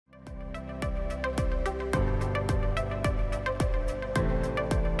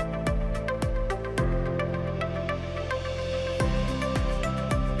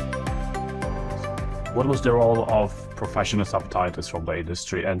What was the role of professional subtitles from the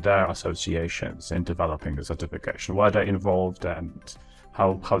industry and their associations in developing the certification? Were they involved, and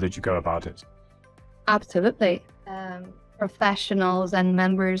how did you go about it? Absolutely. Professionals and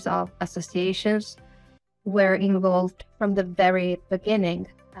members of associations were involved from the very beginning.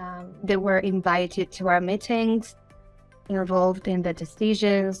 They were invited to our meetings, involved in the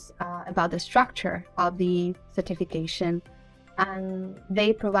decisions about the structure of the certification, and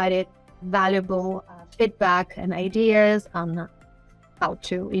they provided valuable feedback and ideas on how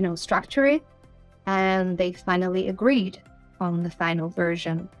to, structure it. And they finally agreed on the final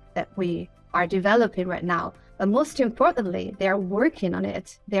version that we are developing right now. But most importantly, they're working on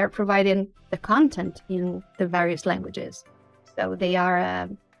it. They're providing the content in the various languages. So they are a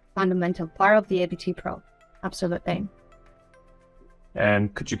fundamental part of the AVT Pro. Absolutely.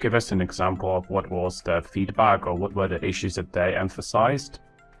 And could you give us an example of what was the feedback, or what were the issues that they emphasized?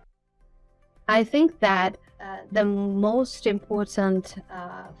 I think that the most important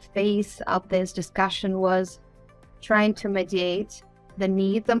phase of this discussion was trying to mediate the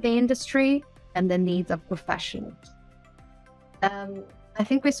needs of the industry and the needs of professionals. I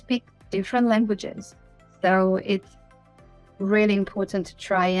think we speak different languages, so it's really important to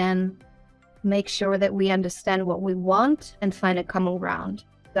try and make sure that we understand what we want and find a common ground.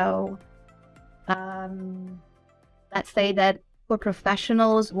 So let's say that for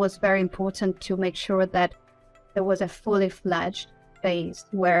professionals, was very important to make sure that there was a fully fledged phase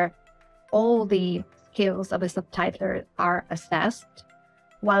where all the skills of a subtitler are assessed,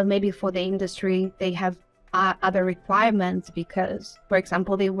 while maybe for the industry, they have other requirements because, for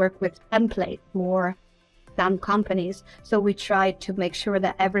example, they work with templates for some companies. So we tried to make sure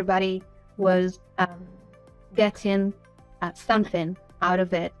that everybody was getting something out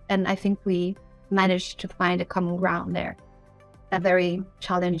of it. And I think we managed to find a common ground there. A very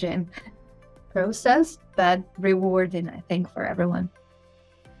challenging process, but rewarding, I think, for everyone.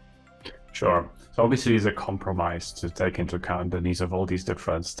 Sure. So obviously it's a compromise to take into account the needs of all these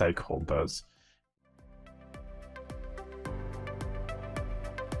different stakeholders.